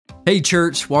Hey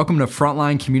church, welcome to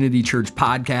Frontline Community Church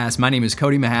Podcast. My name is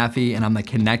Cody Mahaffey and I'm the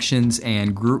Connections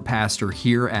and Group Pastor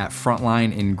here at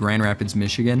Frontline in Grand Rapids,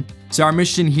 Michigan. So our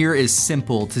mission here is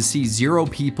simple: to see 0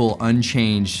 people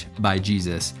unchanged by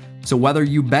Jesus. So whether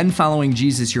you've been following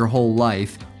Jesus your whole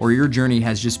life or your journey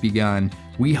has just begun,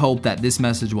 we hope that this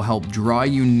message will help draw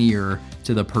you near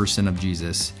to the person of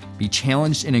Jesus. Be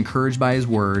challenged and encouraged by his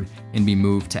word and be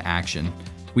moved to action.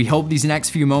 We hope these next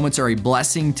few moments are a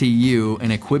blessing to you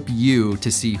and equip you to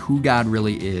see who God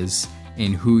really is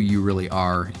and who you really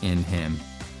are in him.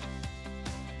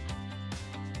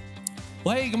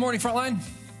 Well, hey, good morning, Frontline.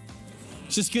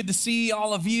 It's just good to see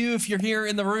all of you. If you're here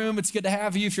in the room, it's good to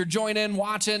have you. If you're joining,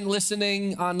 watching,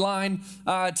 listening online.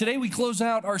 Today we close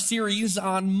out our series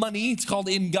on money. It's called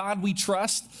In God We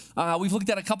Trust. We've looked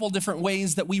at a couple different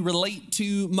ways that we relate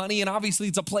to money, and obviously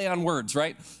it's a play on words,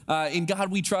 right? In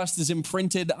God We Trust is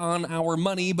imprinted on our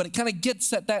money, but it kind of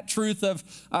gets at that truth of,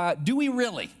 do we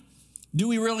really? Do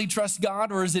we really trust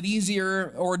God, or is it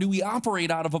easier, or do we operate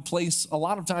out of a place a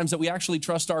lot of times that we actually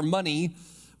trust our money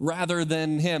rather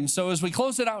than him? So as we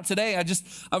close it out today,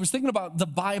 I was thinking about the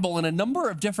Bible and a number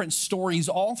of different stories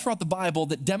all throughout the Bible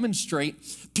that demonstrate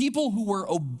people who were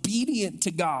obedient to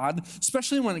God,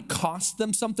 especially when it cost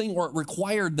them something or it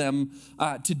required them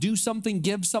to do something,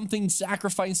 give something,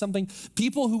 sacrifice something.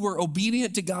 People who were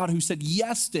obedient to God, who said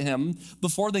yes to him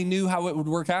before they knew how it would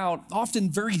work out. Often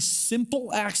very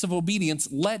simple acts of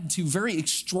obedience led to very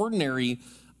extraordinary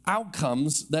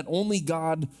outcomes that only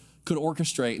God could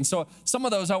orchestrate. And so some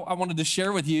of those I wanted to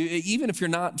share with you. Even if you're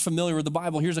not familiar with the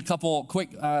Bible, here's a couple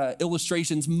quick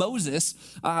illustrations. Moses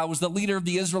was the leader of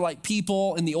the Israelite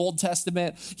people in the Old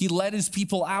Testament. He led his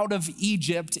people out of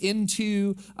Egypt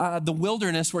into the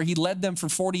wilderness, where he led them for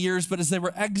 40 years. But as they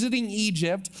were exiting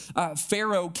Egypt,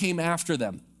 Pharaoh came after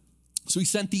them. So he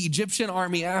sent the Egyptian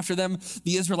army after them.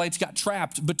 The Israelites got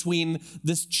trapped between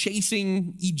this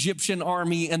chasing Egyptian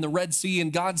army and the Red Sea.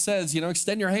 And God says,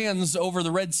 extend your hands over the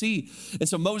Red Sea. And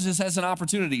so Moses has an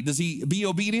opportunity. Does he be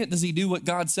obedient? Does he do what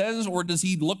God says? Or does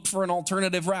he look for an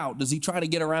alternative route? Does he try to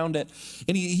get around it?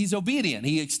 And he's obedient.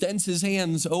 He extends his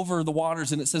hands over the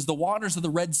waters. And it says the waters of the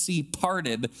Red Sea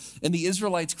parted and the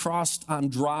Israelites crossed on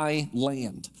dry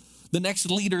land. The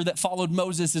next leader that followed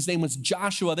Moses, his name was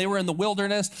Joshua. They were in the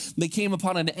wilderness. They came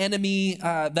upon an enemy.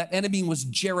 That enemy was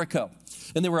Jericho.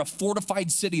 And they were a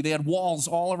fortified city. They had walls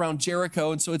all around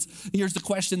Jericho. And so here's the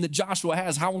question that Joshua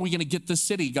has. How are we going to get this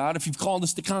city, God? If you've called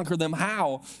us to conquer them,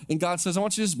 how? And God says, I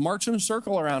want you to just march in a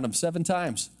circle around them 7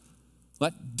 times.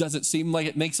 That doesn't seem like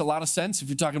it makes a lot of sense if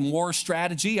you're talking war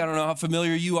strategy. I don't know how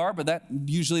familiar you are, but that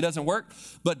usually doesn't work.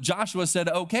 But Joshua said,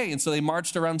 okay. And so they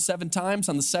marched around 7 times.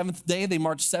 On the 7th day, they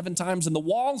marched 7 times, and the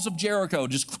walls of Jericho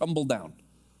just crumbled down.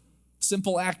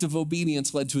 Simple act of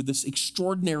obedience led to this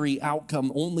extraordinary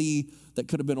outcome only that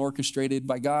could have been orchestrated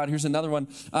by God. Here's another one.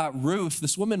 Ruth,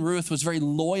 this woman Ruth, was very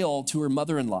loyal to her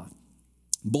mother-in-law.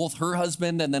 Both her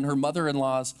husband and then her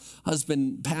mother-in-law's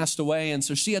husband passed away. And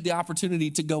so she had the opportunity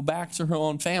to go back to her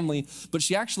own family, but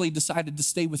she actually decided to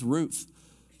stay with Ruth.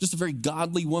 Just a very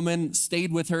godly woman,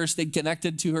 stayed with her, stayed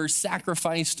connected to her,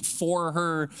 sacrificed for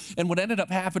her. And what ended up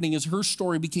happening is her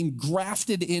story became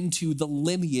grafted into the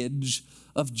lineage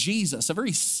of Jesus, a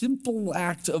very simple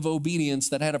act of obedience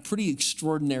that had a pretty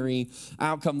extraordinary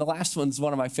outcome. The last one's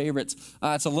one of my favorites.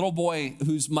 It's a little boy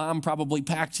whose mom probably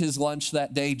packed his lunch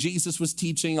that day. Jesus was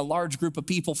teaching a large group of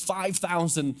people,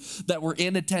 5,000 that were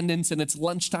in attendance, and it's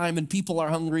lunchtime and people are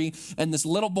hungry. And this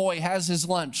little boy has his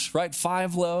lunch, right?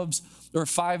 5 loaves or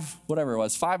 5, whatever it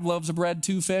was, 5 loaves of bread,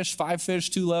 2 fish, 5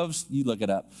 fish, 2 loaves. You look it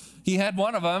up. He had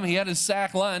one of them. He had his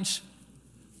sack lunch.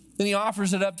 Then he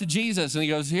offers it up to Jesus and he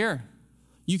goes, here,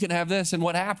 you can have this. And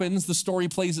what happens? The story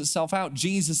plays itself out.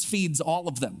 Jesus feeds all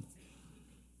of them.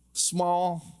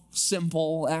 Small,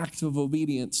 simple act of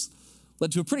obedience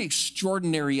led to a pretty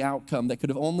extraordinary outcome that could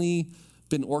have only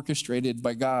been orchestrated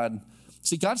by God.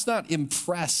 See, God's not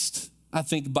impressed, I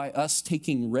think, by us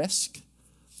taking risk.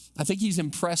 I think he's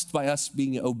impressed by us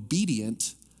being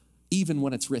obedient even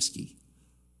when it's risky.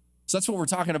 So that's what we're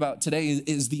talking about today,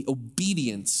 is the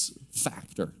obedience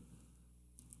factor.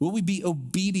 Will we be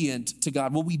obedient to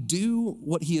God? Will we do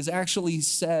what he has actually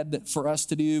said for us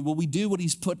to do? Will we do what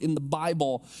he's put in the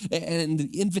Bible and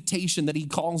the invitation that he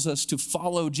calls us to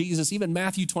follow Jesus? Even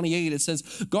Matthew 28, it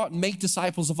says, go out and make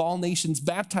disciples of all nations,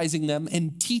 baptizing them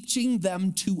and teaching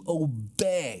them to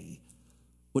obey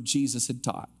what Jesus had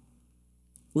taught.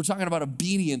 We're talking about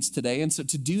obedience today. And so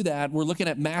to do that, we're looking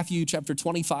at Matthew chapter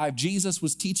 25. Jesus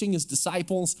was teaching his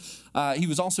disciples. He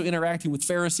was also interacting with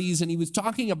Pharisees, and he was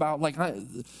talking about,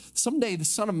 someday the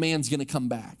Son of Man's going to come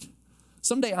back.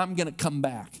 Someday I'm going to come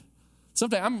back.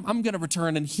 Someday I'm going to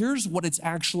return, and here's what it's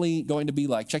actually going to be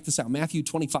like. Check this out, Matthew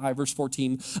 25, verse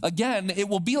 14. Again, it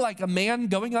will be like a man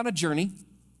going on a journey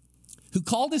who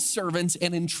called his servants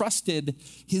and entrusted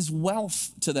his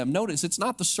wealth to them. Notice, it's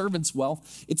not the servant's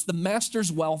wealth, it's the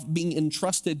master's wealth being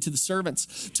entrusted to the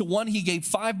servants. To one he gave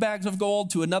 5 bags of gold,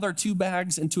 to another 2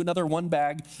 bags, and to another 1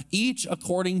 bag, each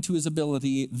according to his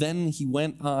ability. Then he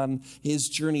went on his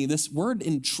journey. This word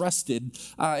entrusted,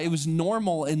 it was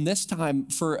normal in this time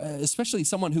for especially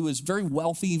someone who was very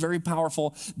wealthy, very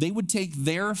powerful. They would take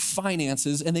their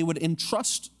finances and they would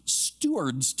entrust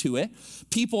stewards to it,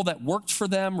 people that worked for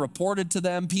them, reported to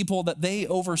them, people that they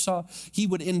oversaw. He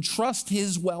would entrust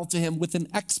his wealth to him with an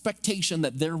expectation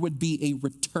that there would be a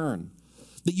return,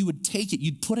 that you would take it,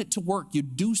 you'd put it to work,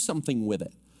 you'd do something with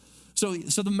it. So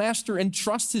the master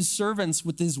entrusts his servants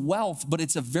with his wealth, but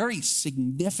it's a very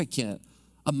significant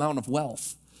amount of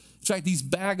wealth. In fact, this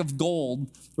bag of gold,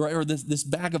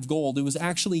 it was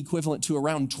actually equivalent to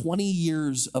around 20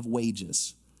 years of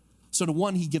wages. So to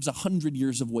one, he gives 100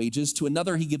 years of wages. To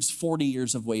another, he gives 40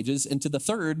 years of wages. And to the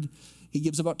third, he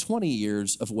gives about 20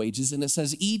 years of wages. And it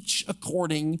says, each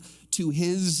according to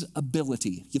his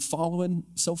ability. You following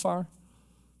so far?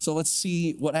 So let's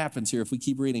see what happens here if we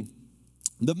keep reading.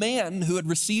 The man who had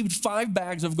received 5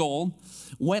 bags of gold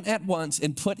went at once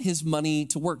and put his money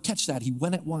to work. Catch that. He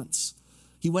went at once.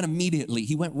 He went immediately.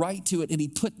 He went right to it, and he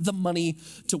put the money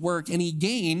to work, and he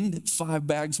gained 5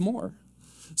 bags more.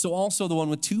 So also the one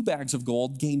with 2 bags of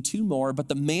gold gained 2 more, but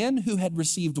the man who had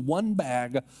received 1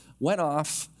 bag went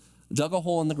off, dug a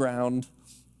hole in the ground,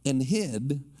 and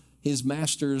hid his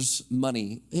master's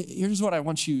money. Here's what I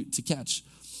want you to catch.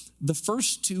 The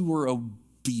first 2 were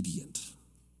obedient.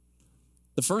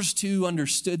 The first 2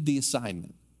 understood the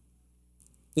assignment.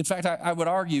 In fact, I would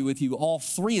argue with you, all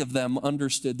 3 of them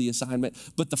understood the assignment,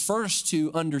 but the first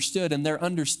 2 understood, and their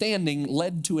understanding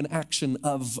led to an action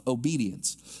of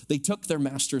obedience. They took their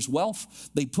master's wealth,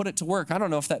 they put it to work. I don't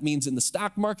know if that means in the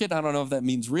stock market, I don't know if that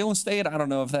means real estate, I don't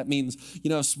know if that means,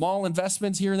 small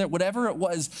investments here and there, whatever it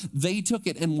was, they took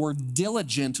it and were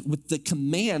diligent with the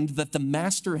command that the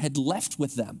master had left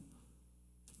with them.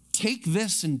 Take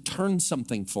this and turn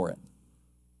something for it.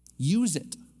 Use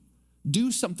it.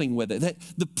 Do something with it.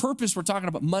 The purpose we're talking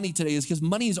about money today is because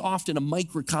money is often a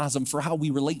microcosm for how we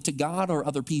relate to God or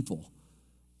other people.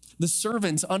 The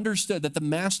servants understood that the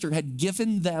master had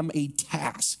given them a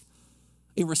task,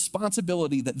 a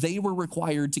responsibility that they were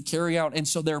required to carry out. And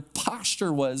so their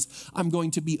posture was, I'm going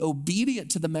to be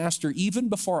obedient to the master even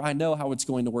before I know how it's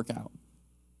going to work out.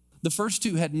 The first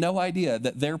 2 had no idea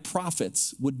that their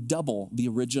profits would double the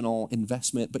original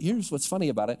investment. But here's what's funny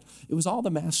about it. It was all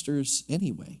the master's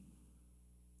anyway.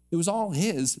 It was all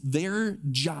his. Their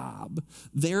job,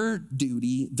 their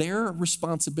duty, their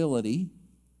responsibility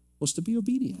was to be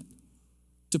obedient,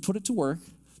 to put it to work,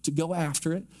 to go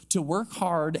after it, to work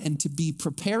hard, and to be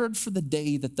prepared for the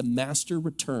day that the master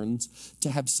returns to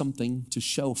have something to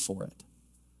show for it.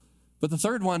 But the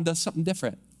third one does something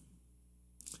different.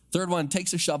 Third one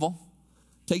takes a shovel,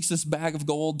 takes this bag of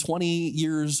gold, 20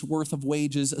 years worth of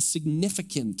wages, a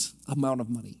significant amount of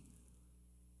money.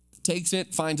 Takes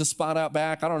it, finds a spot out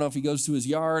back. I don't know if he goes to his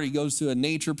yard, he goes to a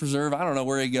nature preserve. I don't know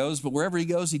where he goes, but wherever he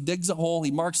goes, he digs a hole, he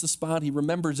marks the spot, he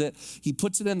remembers it, he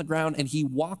puts it in the ground, and he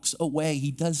walks away. He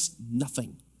does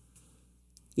nothing.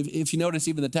 If you notice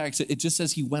even the text, it just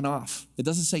says he went off. It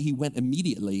doesn't say he went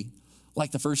immediately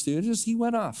like the first 2. It just he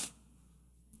went off.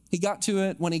 He got to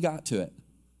it when he got to it.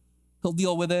 He'll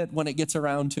deal with it when it gets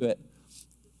around to it.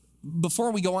 Before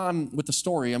we go on with the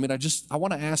story, I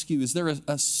want to ask you, is there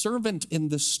a servant in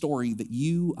this story that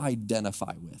you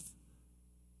identify with?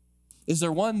 Is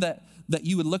there one that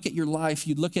you would look at your life,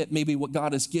 you'd look at maybe what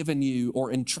God has given you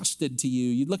or entrusted to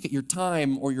you, you'd look at your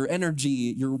time or your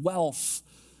energy, your wealth,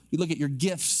 you look at your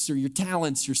gifts or your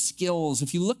talents, your skills.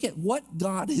 If you look at what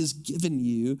God has given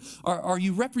you, are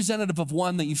you representative of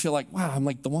one that you feel like, wow, I'm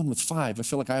like the one with 5. I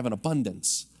feel like I have an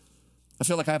abundance. I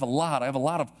feel like I have a lot. I have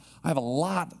a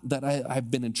lot that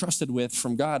I've been entrusted with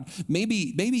from God.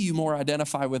 Maybe you more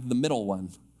identify with the middle one.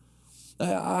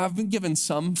 I've been given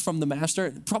some from the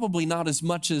master, probably not as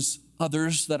much as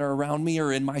others that are around me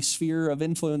or in my sphere of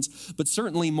influence, but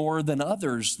certainly more than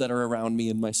others that are around me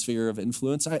in my sphere of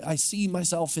influence. I see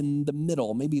myself in the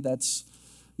middle. Maybe that's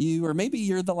you, or maybe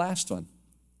you're the last one.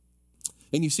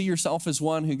 And you see yourself as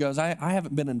one who goes, I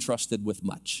haven't been entrusted with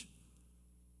much.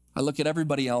 I look at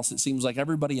everybody else. It seems like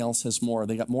everybody else has more.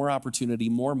 They got more opportunity,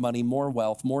 more money, more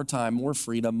wealth, more time, more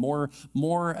freedom,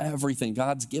 more everything.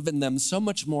 God's given them so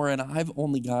much more, and I've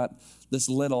only got this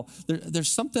little.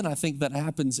 There's something I think that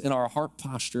happens in our heart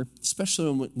posture,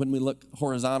 especially when we look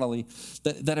horizontally,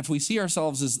 that if we see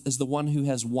ourselves as the one who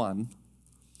has one,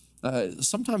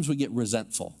 sometimes we get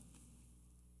resentful.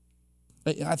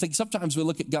 I think sometimes we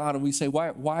look at God and we say,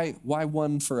 why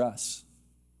one for us?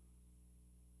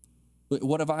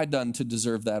 What have I done to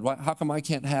deserve that? How come I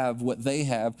can't have what they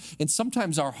have? And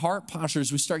sometimes our heart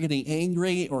postures, we start getting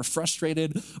angry or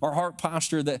frustrated. Our heart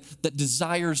posture that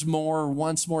desires more,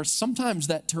 wants more, sometimes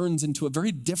that turns into a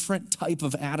very different type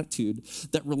of attitude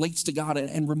that relates to God.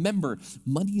 And remember,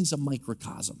 money is a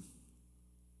microcosm.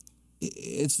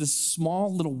 It's this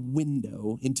small little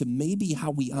window into maybe how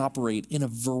we operate in a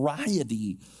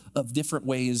variety of different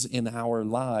ways in our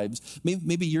lives.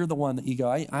 Maybe you're the one that you go,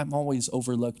 I'm always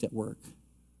overlooked at work.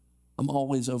 I'm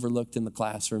always overlooked in the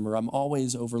classroom, or I'm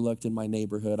always overlooked in my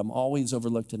neighborhood. I'm always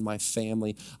overlooked in my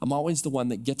family. I'm always the one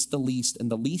that gets the least, and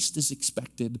the least is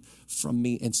expected from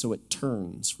me, and so it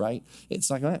turns, right? It's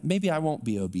like, maybe I won't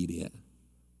be obedient.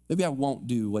 Maybe I won't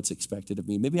do what's expected of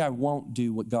me. Maybe I won't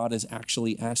do what God has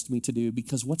actually asked me to do,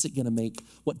 because what's it going to make?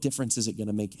 What difference is it going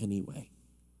to make anyway?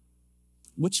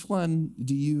 Which one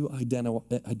do you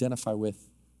identify with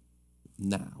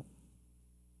now?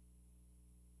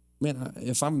 Man,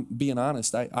 if I'm being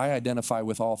honest, I identify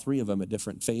with all three of them at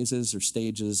different phases or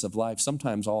stages of life,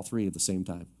 sometimes all three at the same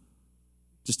time.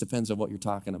 Just depends on what you're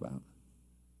talking about.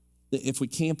 If we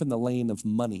camp in the lane of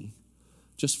money,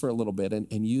 just for a little bit,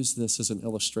 and use this as an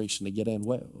illustration to get in,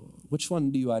 which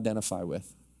one do you identify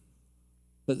with?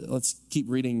 Let's keep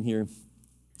reading here.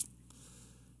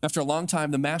 After a long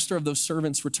time, the master of those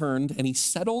servants returned, and he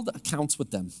settled accounts with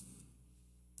them.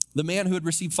 The man who had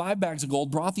received 5 bags of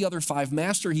gold brought the other 5.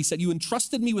 Master, he said, you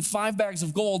entrusted me with 5 bags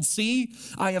of gold. See,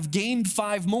 I have gained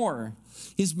 5 more.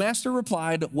 His master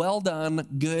replied, well done,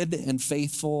 good and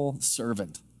faithful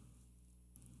servant.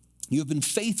 You have been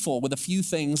faithful with a few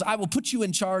things. I will put you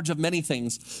in charge of many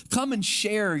things. Come and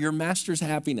share your master's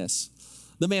happiness.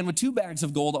 The man with 2 bags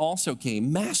of gold also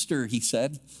came. Master, he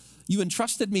said, you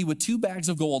entrusted me with 2 bags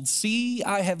of gold. See,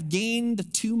 I have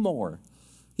gained 2 more.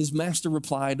 His master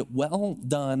replied, well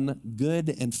done, good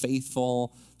and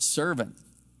faithful servant.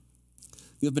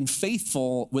 You have been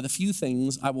faithful with a few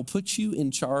things. I will put you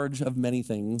in charge of many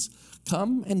things.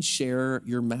 Come and share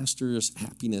your master's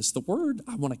happiness. The word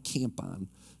I want to camp on,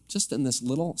 just in this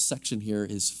little section here,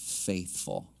 is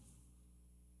faithful.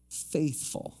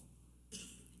 Faithful.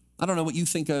 I don't know what you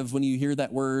think of when you hear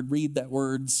that word, read that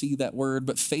word, see that word,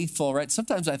 but faithful, right?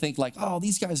 Sometimes I think like, oh,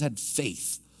 these guys had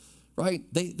faith, right?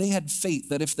 They had faith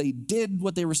that if they did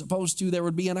what they were supposed to, there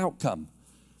would be an outcome.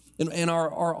 And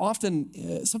our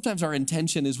often, sometimes our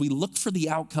intention is we look for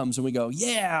the outcomes and we go,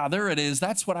 yeah, there it is.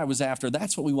 That's what I was after.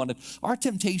 That's what we wanted. Our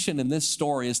temptation in this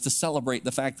story is to celebrate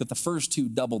the fact that the first 2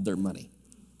 doubled their money.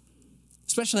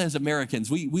 Especially as Americans,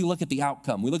 we look at the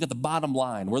outcome. We look at the bottom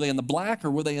line. Were they in the black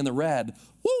or were they in the red?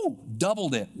 Woo,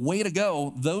 doubled it. Way to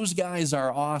go. Those guys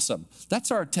are awesome. That's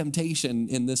our temptation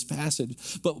in this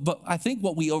passage. But I think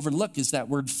what we overlook is that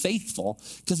word faithful,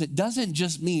 because it doesn't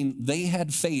just mean they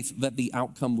had faith that the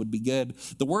outcome would be good.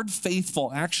 The word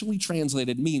faithful actually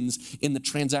translated means in the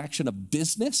transaction of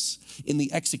business, in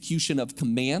the execution of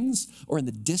commands, or in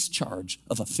the discharge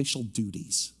of official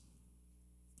duties.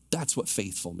 That's what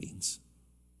faithful means.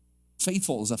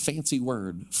 Faithful is a fancy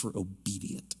word for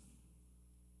obedient.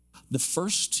 The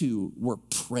first 2 were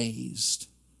praised,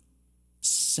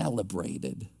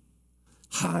 celebrated,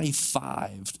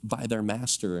 high-fived by their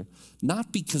master,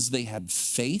 not because they had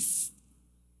faith,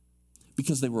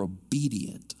 because they were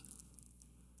obedient.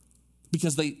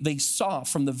 Because they saw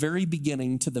from the very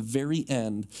beginning to the very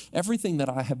end, everything that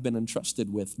I have been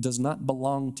entrusted with does not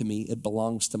belong to me, it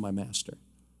belongs to my master.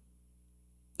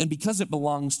 And because it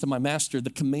belongs to my master, the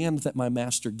command that my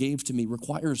master gave to me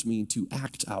requires me to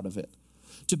act out of it,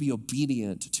 to be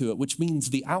obedient to it, which means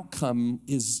the outcome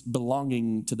is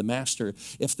belonging to the master.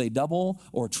 If they double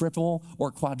or triple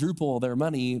or quadruple their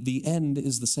money, the end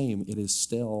is the same. It is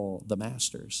still the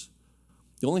master's.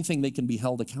 The only thing they can be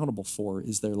held accountable for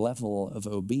is their level of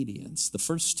obedience. The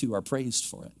first 2 are praised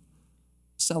for it,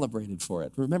 celebrated for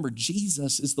it. Remember,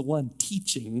 Jesus is the one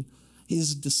teaching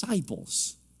his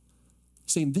disciples,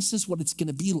 saying, this is what it's going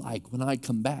to be like when I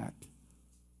come back.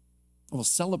 I will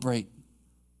celebrate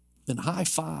and high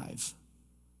five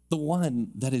the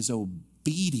one that is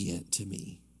obedient to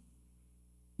me,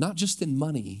 not just in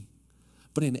money,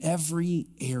 but in every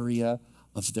area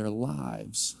of their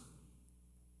lives.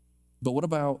 But what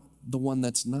about the one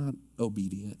that's not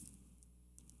obedient?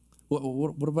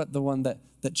 What about the one that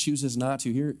chooses not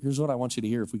to? Here's what I want you to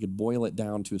hear if we could boil it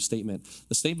down to a statement.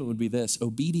 The statement would be this: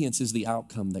 obedience is the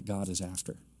outcome that God is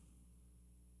after.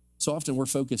 So often we're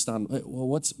focused on, well,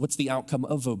 what's the outcome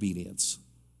of obedience?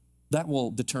 That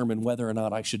will determine whether or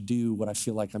not I should do what I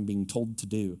feel like I'm being told to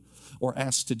do or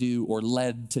asked to do or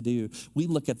led to do. We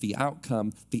look at the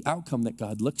outcome. The outcome that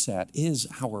God looks at is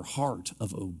our heart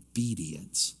of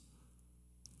obedience.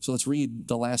 So let's read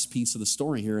the last piece of the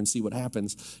story here and see what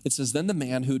happens. It says, then the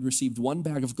man who had received 1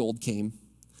 bag of gold came.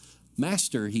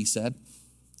 Master, he said,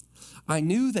 I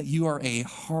knew that you are a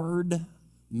hard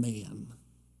man.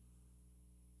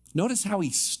 Notice how he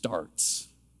starts.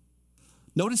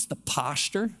 Notice the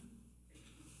posture,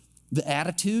 the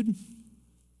attitude.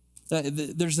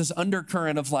 There's this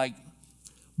undercurrent of like,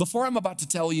 before I'm about to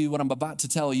tell you what I'm about to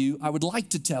tell you, I would like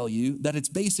to tell you that it's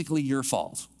basically your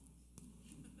fault.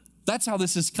 That's how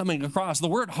this is coming across. The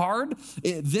word hard,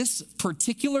 this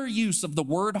particular use of the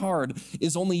word hard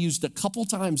is only used a couple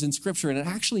times in Scripture, and it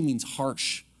actually means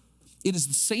harsh. It is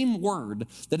the same word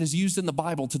that is used in the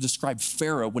Bible to describe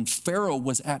Pharaoh when Pharaoh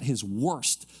was at his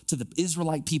worst to the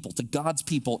Israelite people, to God's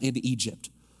people in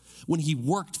Egypt. When he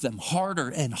worked them harder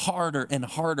and harder and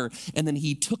harder, and then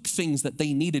he took things that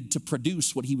they needed to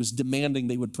produce what he was demanding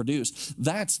they would produce.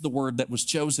 That's the word that was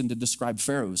chosen to describe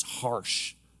Pharaoh as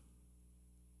harsh,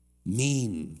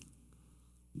 mean,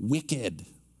 wicked,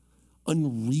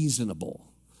 unreasonable.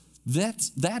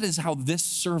 That is how this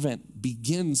servant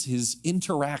begins his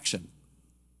interaction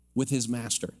with his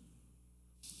master.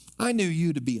 I knew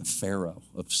you to be a Pharaoh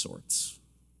of sorts.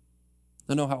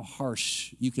 I know how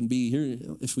harsh you can be. Here,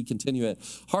 if we continue it,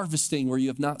 harvesting where you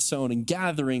have not sown and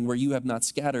gathering where you have not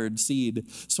scattered seed.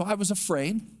 So I was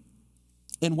afraid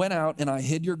and went out and I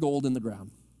hid your gold in the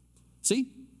ground. See?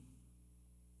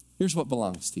 Here's what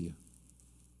belongs to you.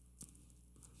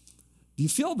 Do you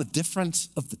feel the difference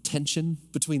of the tension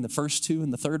between the first two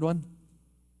and the third one?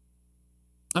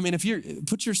 I mean,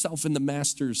 put yourself in the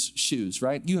master's shoes,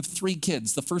 right? You have 3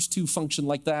 kids. The first 2 function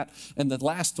like that, and the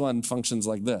last one functions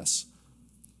like this.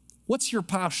 What's your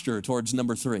posture towards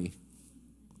number 3?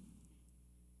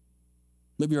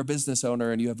 Maybe you're a business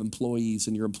owner and you have employees,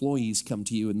 and your employees come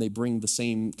to you and they bring the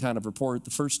same kind of report.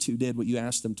 The first 2 did what you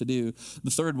asked them to do.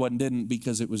 The third one didn't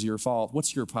because it was your fault.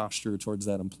 What's your posture towards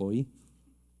that employee?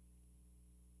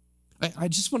 I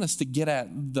just want us to get at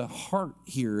the heart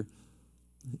here.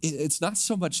 It's not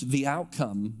so much the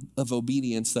outcome of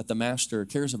obedience that the master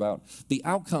cares about. The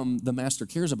outcome the master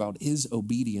cares about is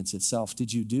obedience itself.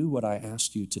 Did you do what I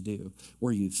asked you to do?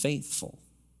 Were you faithful?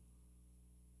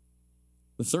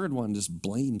 The third one just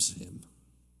blames him.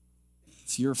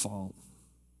 It's your fault.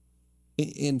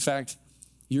 In fact,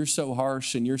 you're so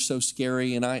harsh and you're so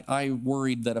scary, and I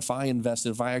worried that if I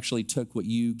invested, if I actually took what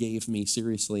you gave me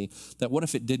seriously, that what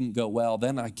if it didn't go well?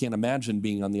 Then I can't imagine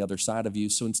being on the other side of you.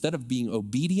 So instead of being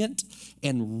obedient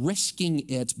and risking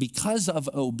it because of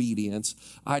obedience,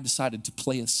 I decided to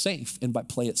play it safe, and by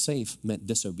play it safe meant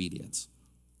disobedience.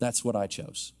 That's what I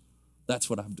chose. That's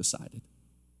what I've decided.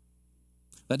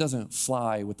 That doesn't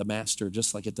fly with the master,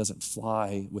 just like it doesn't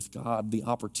fly with God. The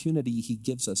opportunity he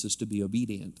gives us is to be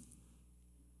obedient,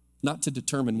 not to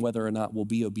determine whether or not we'll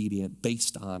be obedient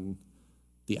based on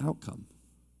the outcome.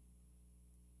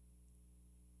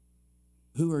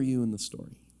 Who are you in the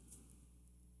story?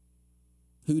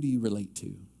 Who do you relate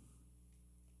to?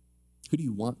 Who do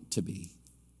you want to be?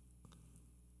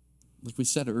 Like we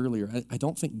said earlier, I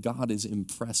don't think God is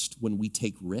impressed when we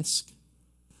take risk.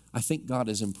 I think God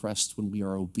is impressed when we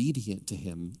are obedient to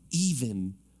him,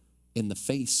 even in the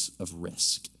face of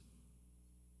risk.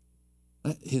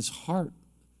 His heart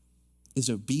is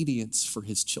obedience for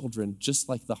his children, just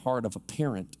like the heart of a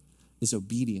parent is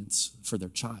obedience for their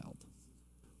child.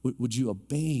 Would you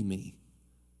obey me?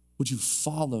 Would you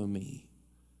follow me?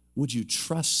 Would you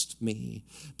trust me?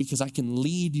 Because I can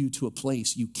lead you to a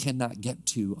place you cannot get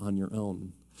to on your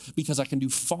own. Because I can do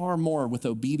far more with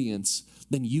obedience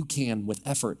than you can with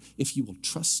effort. If you will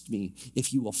trust me,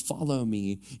 if you will follow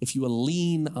me, if you will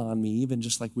lean on me, even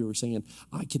just like we were saying,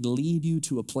 I can lead you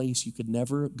to a place you could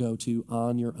never go to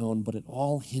on your own, but it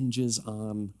all hinges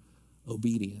on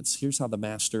obedience. Here's how the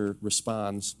master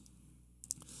responds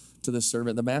to the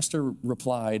servant. The master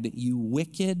replied, "You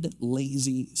wicked,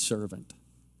 lazy servant.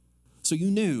 So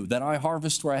you knew that I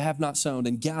harvest where I have not sown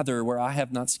and gather where I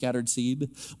have not scattered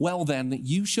seed? Well then,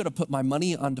 you should have put my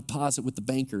money on deposit with the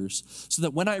bankers, so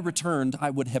that when I returned, I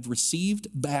would have received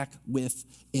back with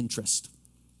interest.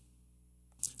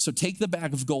 So take the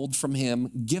bag of gold from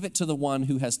him, give it to the one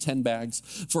who has 10 bags,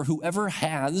 for whoever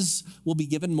has will be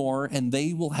given more, and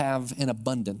they will have an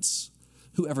abundance.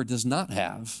 Whoever does not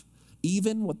have,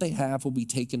 even what they have will be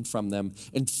taken from them,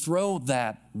 and throw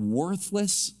that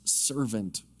worthless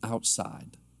servant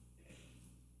outside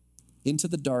into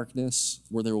the darkness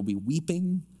where there will be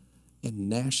weeping and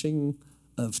gnashing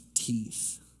of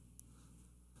teeth."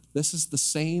 This is the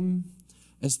same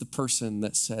as the person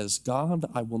that says, God,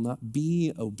 I will not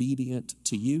be obedient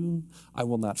to you. I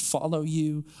will not follow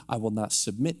you. I will not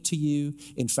submit to you.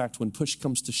 In fact, when push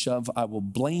comes to shove, I will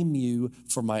blame you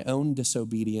for my own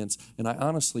disobedience. And I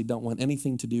honestly don't want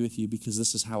anything to do with you because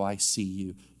this is how I see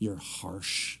you. You're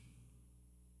harsh.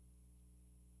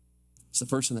 It's the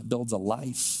person that builds a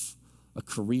life, a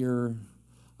career,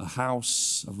 a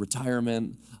house, a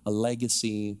retirement, a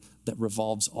legacy that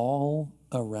revolves all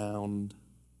around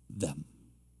them.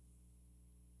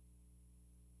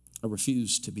 I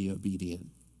refuse to be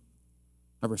obedient.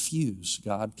 I refuse,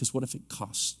 God, because what if it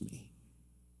costs me?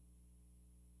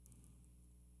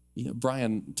 You know,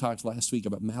 Brian talked last week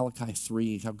about Malachi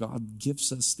 3, how God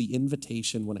gives us the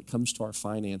invitation when it comes to our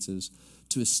finances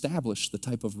to establish the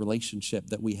type of relationship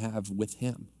that we have with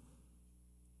him.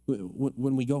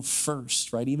 When we go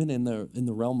first, right, even in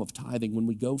the realm of tithing, when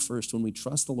we go first, when we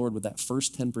trust the Lord with that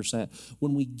first 10%,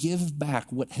 when we give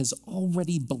back what has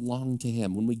already belonged to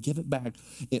him, when we give it back,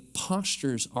 it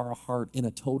postures our heart in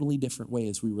a totally different way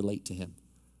as we relate to him.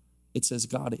 It says,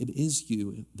 God, it is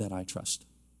you that I trust.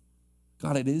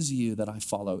 God, it is you that I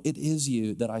follow. It is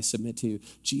you that I submit to.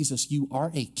 Jesus, you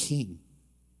are a king.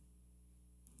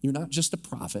 You're not just a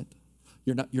prophet.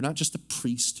 You're not just a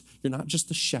priest. You're not just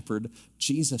a shepherd.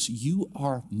 Jesus, you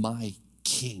are my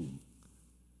king.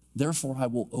 Therefore, I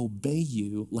will obey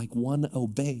you like one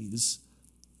obeys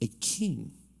a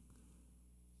king.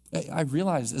 I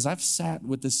realized as I've sat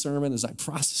with this sermon, as I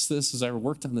processed this, as I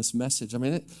worked on this message,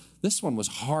 this one was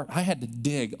hard. I had to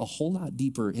dig a whole lot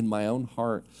deeper in my own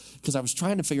heart because I was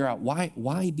trying to figure out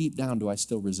why deep down do I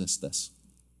still resist this?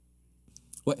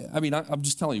 I'm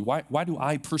just telling you, why do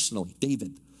I personally,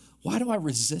 David, why do I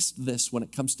resist this when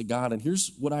it comes to God? And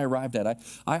here's what I arrived at.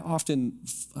 I often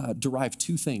derive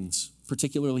two things,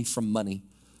 particularly from money,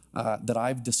 that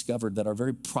I've discovered that are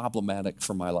very problematic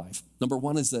for my life. Number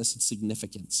one is this, it's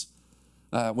significance.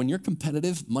 When you're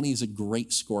competitive, money is a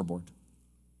great scoreboard.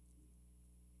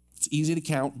 It's easy to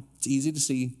count, it's easy to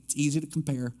see, it's easy to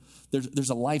compare. There's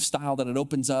a lifestyle that it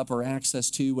opens up or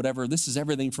access to, whatever. This is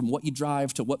everything from what you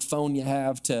drive to what phone you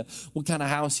have to what kind of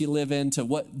house you live in to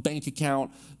what bank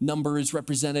account number is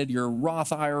represented, your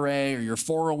Roth IRA or your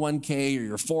 401k or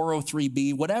your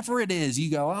 403b, whatever it is,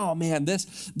 you go, oh man,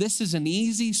 this is an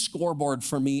easy scoreboard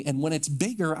for me. And when it's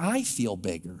bigger, I feel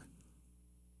bigger.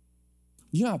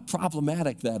 You know how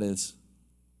problematic that is?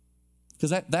 Because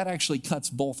that actually cuts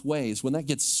both ways. When that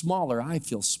gets smaller, I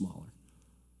feel smaller.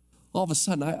 All of a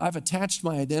sudden, I've attached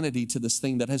my identity to this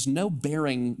thing that has no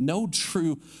bearing, no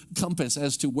true compass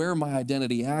as to where my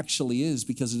identity actually is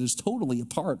because it is totally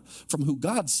apart from who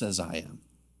God says I am.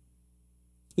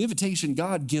 The invitation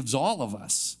God gives all of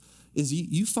us is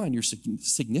you find your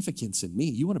significance in me.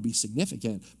 You want to be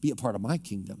significant, be a part of my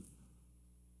kingdom.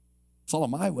 Follow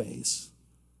my ways.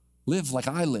 Live like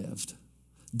I lived.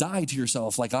 Die to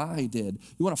yourself like I did.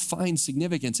 You want to find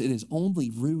significance. It is only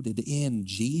rooted in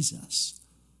Jesus.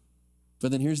 But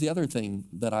then here's the other thing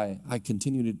that I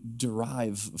continue to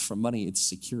derive from money. It's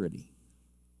security.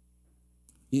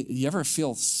 You ever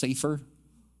feel safer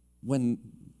when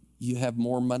you have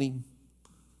more money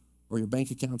or your bank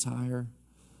account's higher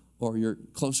or you're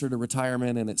closer to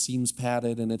retirement and it seems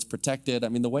padded and it's protected?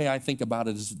 The way I think about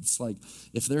it is it's like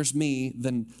if there's me,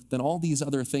 then all these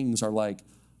other things are like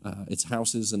it's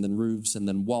houses and then roofs and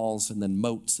then walls and then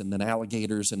moats and then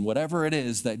alligators and whatever it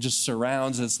is that just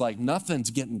surrounds. It's like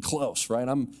nothing's getting close, right?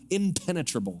 I'm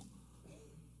impenetrable.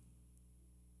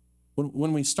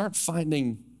 When we start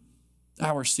finding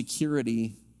our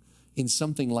security in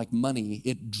something like money,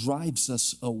 it drives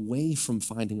us away from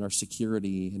finding our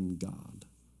security in God.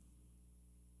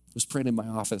 I was praying in my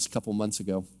office a couple months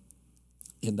ago,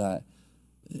 and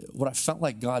what I felt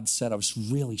like God said, I was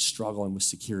really struggling with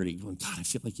security. Going, God, I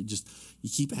feel like you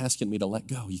keep asking me to let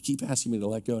go. You keep asking me to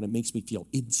let go, and it makes me feel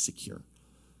insecure.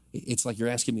 It's like you're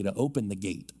asking me to open the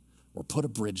gate or put a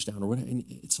bridge down or whatever. And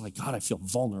it's like, God, I feel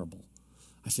vulnerable.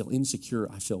 I feel insecure.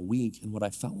 I feel weak. And what I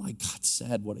felt like God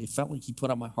said, what it felt like he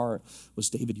put on my heart was,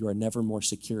 David, you are never more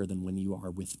secure than when you are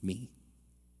with me.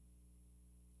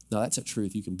 Now, that's a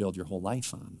truth you can build your whole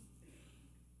life on.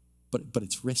 But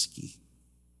it's risky.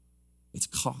 It's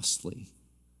costly.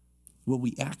 Will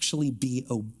we actually be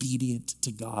obedient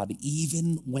to God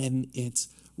even when it's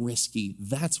risky?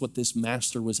 That's what this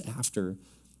master was after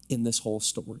in this whole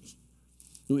story.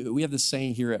 We have this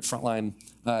saying here at Frontline.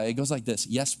 It goes like this: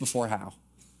 yes before how.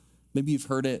 Maybe you've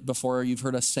heard it before, you've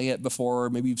heard us say it before,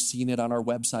 maybe you've seen it on our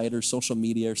website or social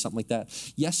media or something like that.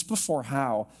 Yes before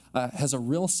how has a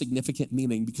real significant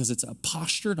meaning because it's a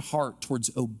postured heart towards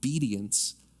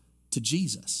obedience to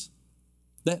Jesus.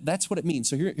 That's what it means.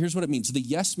 So here's what it means. The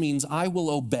yes means I will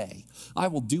obey. I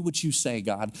will do what you say,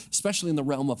 God, especially in the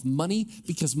realm of money,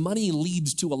 because money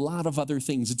leads to a lot of other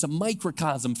things. It's a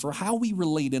microcosm for how we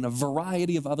relate in a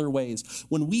variety of other ways.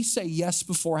 When we say yes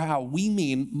before how, we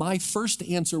mean my first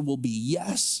answer will be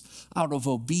yes out of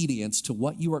obedience to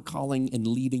what you are calling and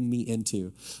leading me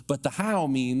into. But the how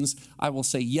means I will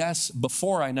say yes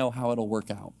before I know how it'll work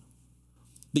out.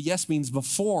 The yes means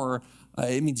before.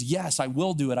 It means, yes, I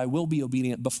will do it. I will be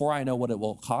obedient before I know what it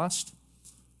will cost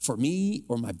for me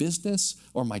or my business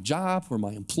or my job or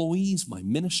my employees, my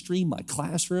ministry, my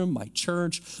classroom, my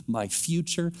church, my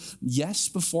future. Yes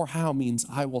before how means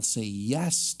I will say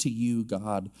yes to you,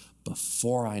 God,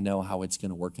 before I know how it's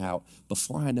going to work out,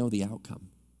 before I know the outcome.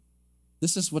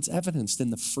 This is what's evidenced in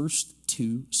the first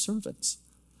two servants.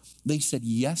 They said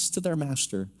yes to their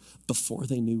master before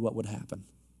they knew what would happen.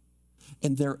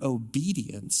 And their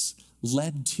obedience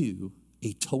led to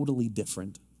a totally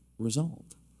different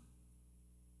result.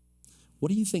 What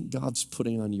do you think God's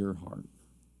putting on your heart?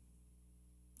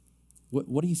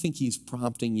 What do you think he's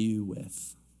prompting you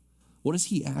with? What is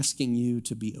he asking you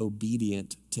to be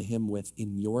obedient to him with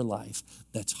in your life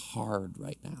that's hard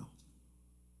right now?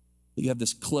 You have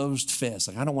this closed fist,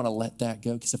 like I don't want to let that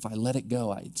go because if I let it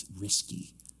go, it's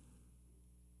risky.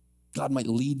 God might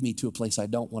lead me to a place I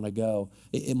don't want to go.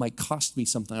 It might cost me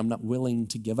something I'm not willing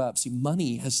to give up. See,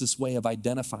 money has this way of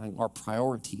identifying our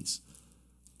priorities.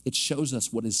 It shows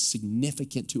us what is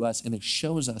significant to us, and it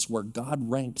shows us where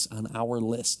God ranks on our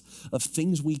list of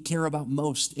things we care about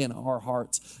most in our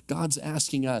hearts. God's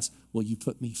asking us, will you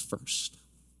put me first?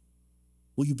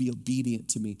 Will you be obedient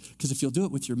to me? Because if you'll do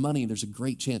it with your money, there's a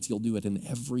great chance you'll do it in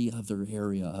every other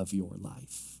area of your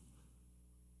life.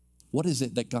 What is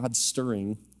it that God's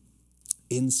stirring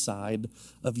inside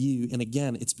of you? And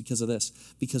again, it's because of this,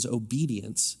 because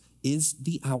obedience is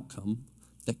the outcome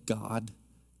that God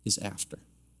is after.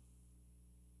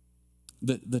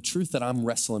 The truth that I'm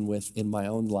wrestling with in my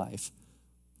own life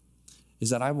is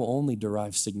that I will only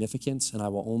derive significance and I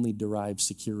will only derive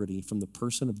security from the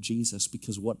person of Jesus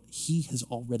because what he has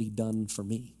already done for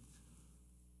me.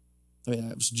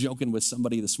 I was joking with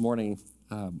somebody this morning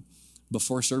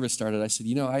before service started. I said,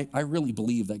 I really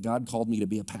believe that God called me to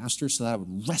be a pastor so that I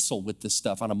would wrestle with this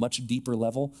stuff on a much deeper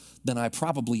level than I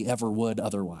probably ever would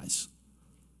otherwise.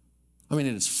 I mean,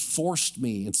 it has forced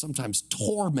me and sometimes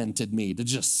tormented me to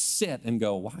just sit and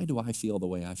go, why do I feel the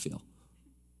way I feel?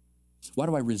 Why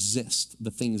do I resist the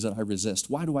things that I resist?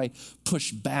 Why do I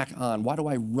push back on? Why do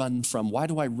I run from? Why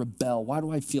do I rebel? Why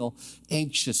do I feel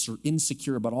anxious or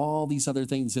insecure about all these other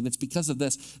things? And it's because of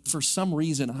this. For some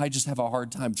reason, I just have a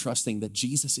hard time trusting that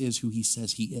Jesus is who he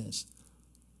says he is.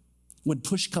 When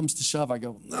push comes to shove, I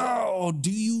go, no,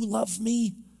 do you love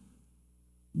me?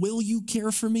 Will you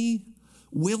care for me?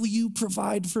 Will you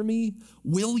provide for me?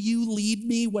 Will you lead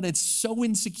me when it's so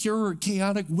insecure or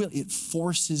chaotic? It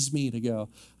forces me to go,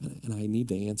 and I need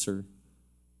to answer,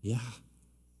 yeah.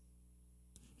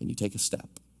 And you take a step.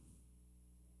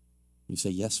 You say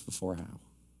yes before how.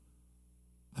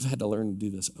 I've had to learn to do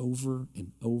this over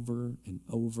and over and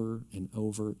over and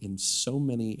over in so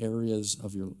many areas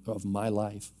of my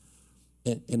life.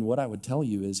 And what I would tell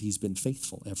you is he's been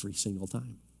faithful every single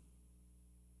time.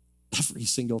 Every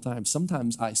single time.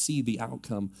 Sometimes I see the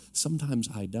outcome, sometimes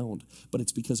I don't. But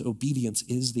it's because obedience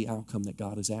is the outcome that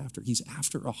God is after. He's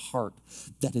after a heart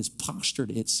that has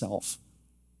postured itself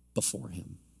before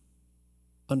him,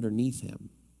 underneath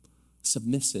him,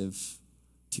 submissive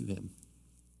to him.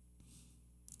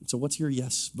 So what's your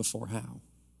yes before how?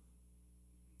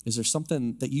 Is there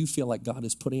something that you feel like God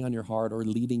is putting on your heart or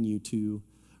leading you to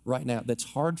right now that's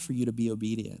hard for you to be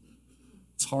obedient?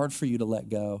 It's hard for you to let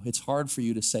go. It's hard for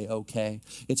you to say okay.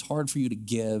 It's hard for you to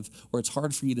give, or it's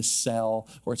hard for you to sell,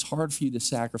 or it's hard for you to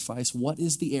sacrifice. What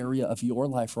is the area of your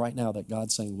life right now that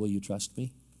God's saying, will you trust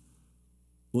me?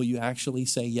 Will you actually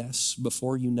say yes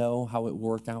before you know how it will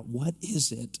work out? What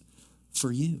is it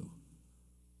for you?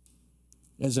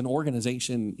 As an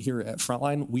organization here at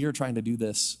Frontline, we are trying to do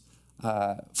this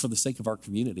for the sake of our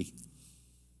community.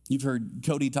 You've heard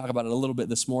Cody talk about it a little bit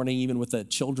this morning, even with the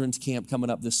children's camp coming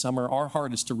up this summer. Our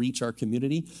heart is to reach our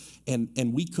community,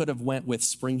 and we could have went with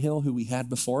Spring Hill, who we had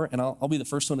before, and I'll be the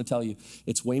first one to tell you,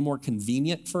 it's way more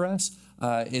convenient for us.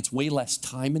 It's way less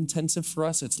time intensive for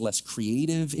us. It's less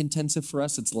creative intensive for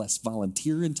us. It's less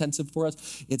volunteer intensive for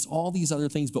us. It's all these other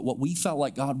things, but what we felt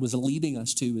like God was leading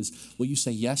us to is, will you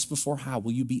say yes before how?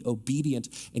 Will you be obedient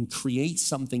and create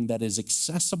something that is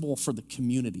accessible for the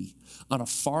community on a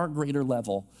far greater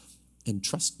level? And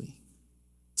trust me,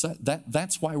 So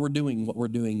that's why we're doing what we're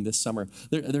doing this summer.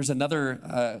 There's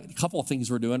another couple of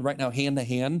things we're doing right now. Hand to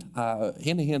Hand.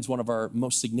 Hand to Hand is one of our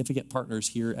most significant partners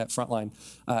here at Frontline.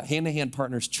 Hand to Hand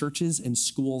partners churches and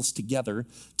schools together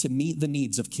to meet the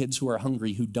needs of kids who are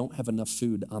hungry, who don't have enough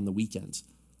food on the weekends.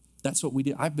 That's what we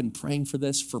do. I've been praying for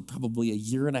this for probably a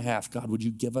year and a half. God, would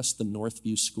you give us the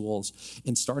Northview schools?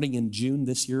 And starting in June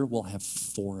this year, we'll have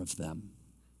 4 of them.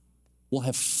 We'll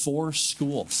have 4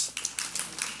 schools.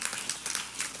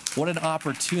 What an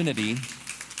opportunity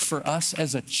for us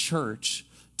as a church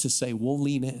to say, we'll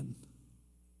lean in.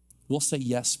 We'll say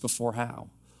yes before how.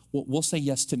 We'll say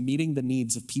yes to meeting the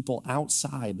needs of people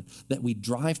outside that we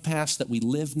drive past, that we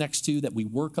live next to, that we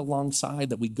work alongside,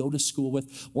 that we go to school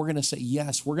with. We're going to say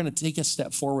yes. We're going to take a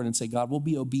step forward and say, God, we'll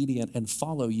be obedient and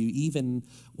follow you even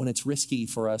when it's risky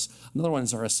for us. Another one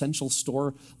is our essential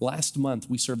store. Last month,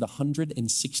 we served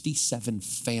 167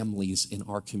 families in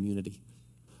our community.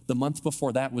 The month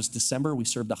before that was December. We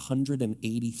served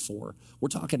 184. We're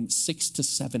talking 600 to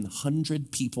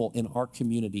 700 people in our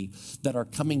community that are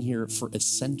coming here for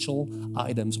essential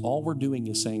items. All we're doing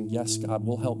is saying, yes, God,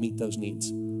 we'll help meet those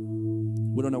needs.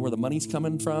 We don't know where the money's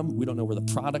coming from. We don't know where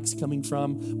the product's coming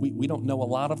from. We don't know a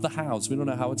lot of the hows. We don't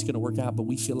know how it's going to work out, but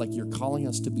we feel like you're calling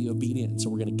us to be obedient. So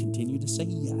we're going to continue to say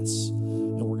yes,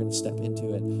 and we're going to step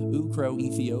into it. Ukro,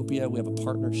 Ethiopia, we have a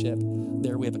partnership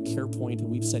there. We have a care point, and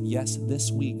we've said yes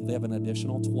this week. They have an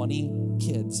additional 20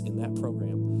 kids in that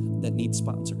program that need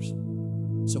sponsors.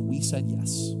 So we said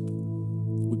yes.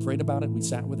 We prayed about it. We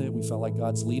sat with it. We felt like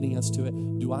God's leading us to it.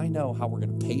 Do I know how we're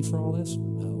going to pay for all this?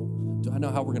 No. Do I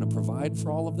know how we're going to provide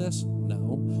for all of this?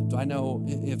 No. Do I know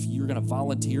if you're going to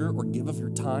volunteer or give of your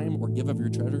time or give of your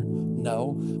treasure?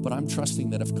 No. But I'm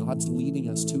trusting that if God's leading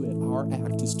us to it, our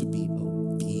act is to be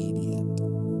obedient.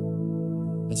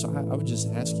 And so I would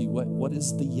just ask you, what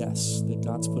is the yes that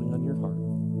God's putting on your heart?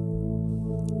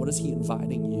 What is he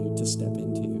inviting you to step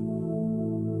into?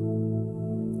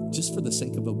 Just for the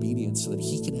sake of obedience, so that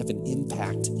he can have an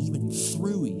impact even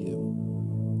through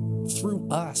you, through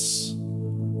us,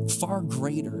 far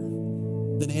greater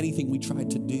than anything we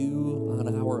tried to do on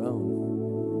our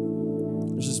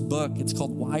own. There's this book, it's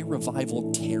called Why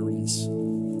Revival Tarries.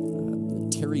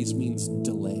 Tarries means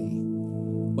delay.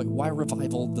 Like why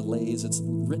revival delays. It's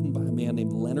written by a man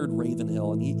named Leonard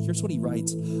Ravenhill, and here's what he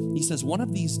writes. He says, one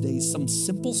of these days, some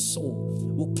simple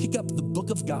soul will pick up the book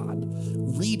of God,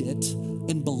 read it,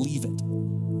 and believe it.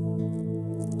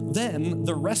 Then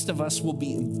the rest of us will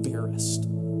be embarrassed.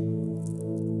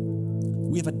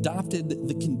 We have adopted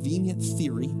the convenient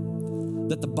theory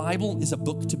that the Bible is a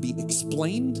book to be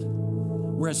explained,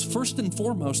 whereas first and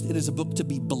foremost, it is a book to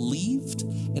be believed,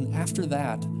 and after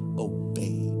that,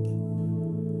 obeyed.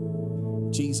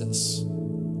 Jesus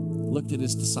looked at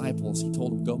his disciples. He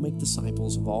told them, go make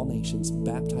disciples of all nations,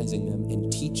 baptizing them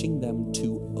and teaching them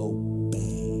to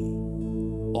obey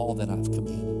all that I've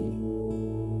commanded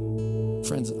you.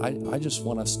 Friends, I just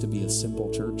want us to be a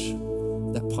simple church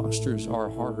that postures our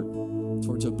heart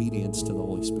towards obedience to the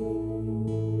Holy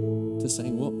Spirit. To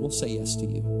saying, we'll say yes to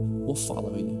you. We'll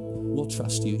follow you. We'll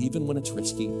trust you, even when it's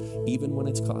risky, even when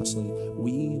it's costly.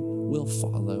 We will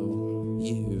follow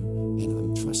you, and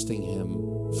I'm trusting him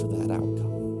for that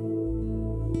outcome.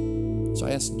 So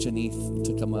I asked Janeth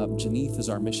to come up. Janeth is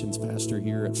our missions pastor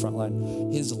here at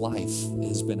Frontline. His life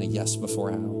has been a yes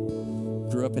before how.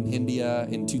 Grew up in India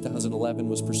in 2011,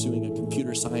 was pursuing a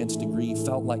computer science degree,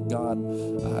 felt like God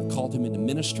called him into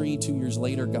ministry. 2 years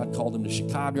later, God called him to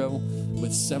Chicago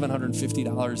with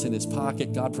 $750 in his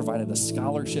pocket. God provided a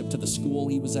scholarship to the school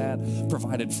he was at,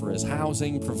 provided for his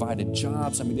housing, provided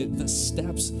jobs. I mean, the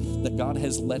steps that God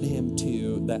has led him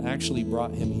to that actually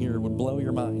brought him here would blow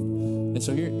your mind. And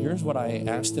so here's what I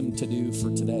asked him to do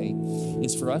for today,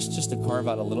 is for us just to carve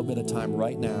out a little bit of time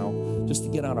right now, just to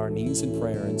get on our knees in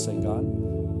prayer and say, God,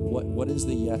 what is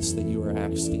the yes that you are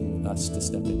asking us to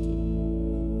step into?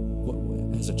 What,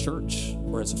 as a church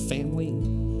or as a family,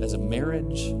 as a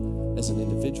marriage, as an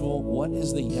individual, what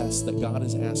is the yes that God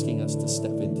is asking us to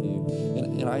step into?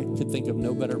 And I could think of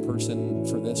no better person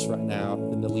for this right now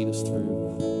than to lead us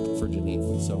through for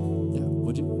Janeth. So, yeah,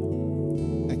 would you?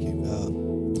 Thank you.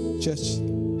 Church,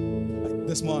 like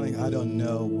this morning, I don't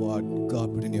know what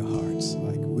God put in your hearts,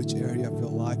 like which area of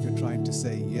your life you're trying to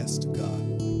say yes to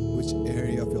God, which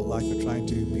area of your life you're trying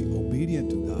to be obedient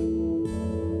to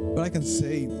God. But I can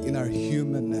say in our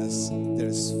humanness,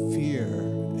 there's fear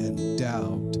and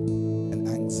doubt and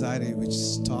anxiety which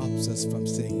stops us from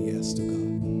saying yes to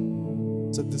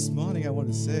God. So this morning I want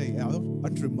to say, I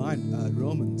want to remind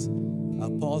Romans,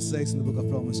 Paul says in the book of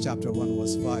Romans chapter 1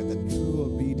 verse 5 that true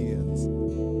obedience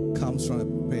comes from a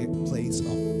place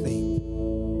of faith.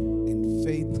 And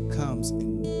faith comes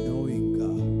in knowing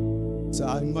God. So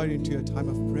I invite you into a time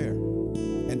of prayer,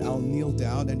 and I'll kneel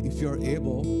down, and if you're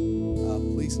able,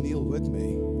 please kneel with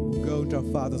me. We'll go into our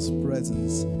Father's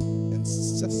presence and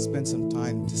just spend some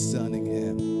time discerning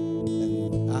Him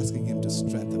and asking Him to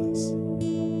strengthen us.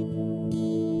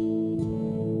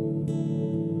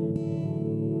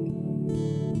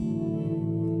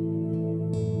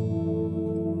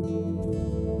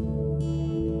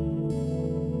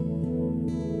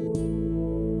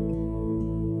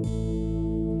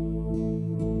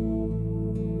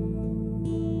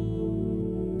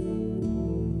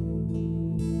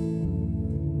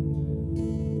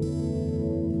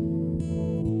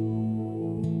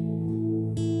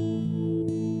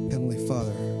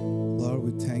 Father, Lord,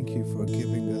 we thank you for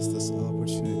giving us this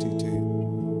opportunity to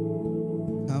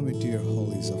come into your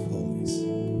holies of holies,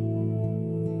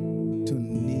 to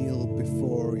kneel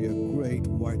before your great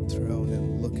white throne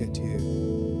and look at you,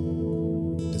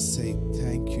 to say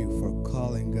thank you for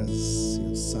calling us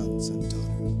your sons and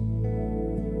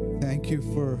daughters. Thank you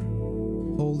for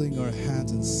holding our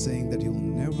hands and saying that you'll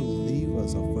never leave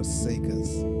us or forsake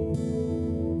us.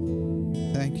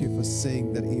 Thank you for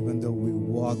saying that even though we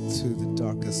walk through the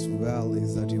darkest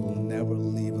valleys, that you will never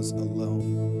leave us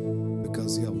alone,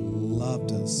 because you have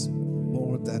loved us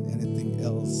more than anything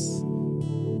else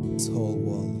in this whole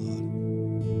world,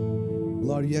 Lord.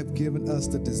 Lord, you have given us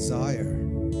the desire.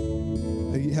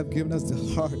 You have given us the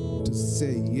heart to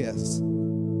say yes,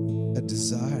 a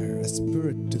desire, a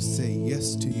spirit to say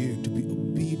yes to you, to be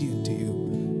obedient to you.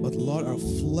 But Lord, our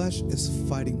flesh is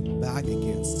fighting back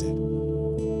against it.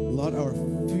 Lord, our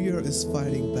fear is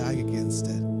fighting back against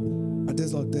it.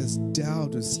 There's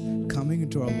doubt is coming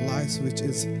into our lives, which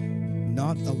is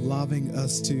not allowing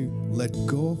us to let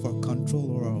go of our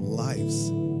control over our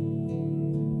lives.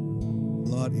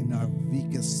 Lord, in our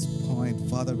weakest point,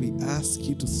 Father, we ask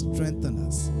you to strengthen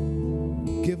us.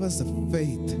 Give us the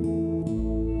faith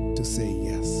to say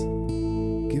yes.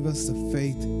 Give us the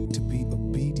faith to be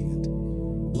obedient.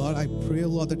 Lord, I pray,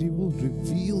 Lord, that you will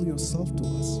reveal yourself to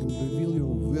us. You will reveal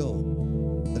your will,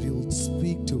 that you will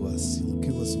speak to us. You will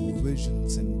give us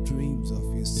visions and dreams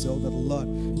of you, so that, Lord,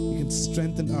 you can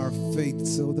strengthen our faith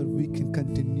so that we can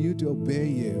continue to obey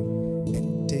you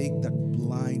and take that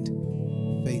blind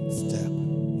faith step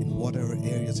in whatever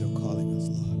areas you're calling us,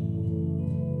 Lord.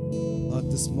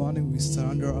 Lord, this morning we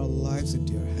surrender our lives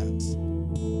into your hands.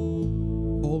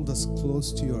 Hold us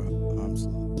close to your arms,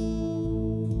 Lord.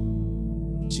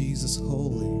 In Jesus'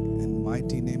 holy and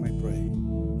mighty name I pray.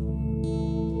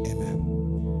 Amen.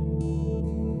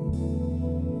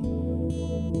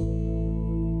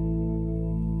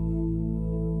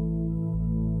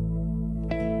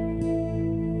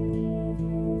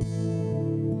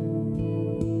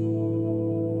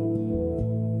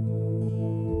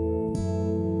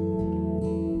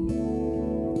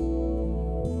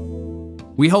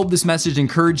 We hope this message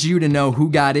encouraged you to know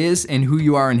who God is and who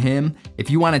you are in Him.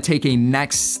 If you want to take a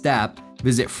next step,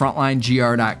 visit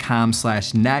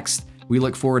frontlinegr.com/next. We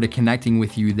look forward to connecting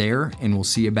with you there, and we'll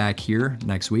see you back here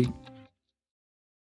next week.